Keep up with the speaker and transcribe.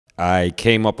I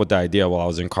came up with the idea while I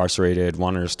was incarcerated,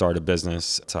 wanted to start a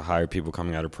business to hire people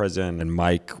coming out of prison. And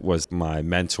Mike was my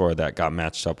mentor that got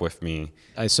matched up with me.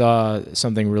 I saw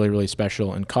something really, really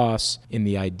special in Coss, in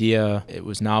the idea. It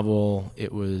was novel,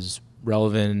 it was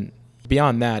relevant.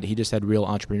 Beyond that, he just had real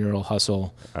entrepreneurial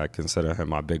hustle. I consider him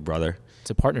my big brother.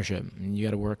 It's a partnership, and you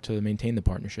got to work to maintain the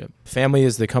partnership. Family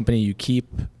is the company you keep,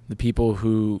 the people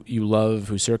who you love,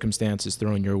 whose circumstances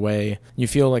thrown your way. You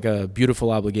feel like a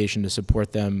beautiful obligation to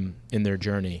support them in their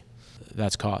journey.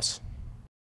 That's Coss.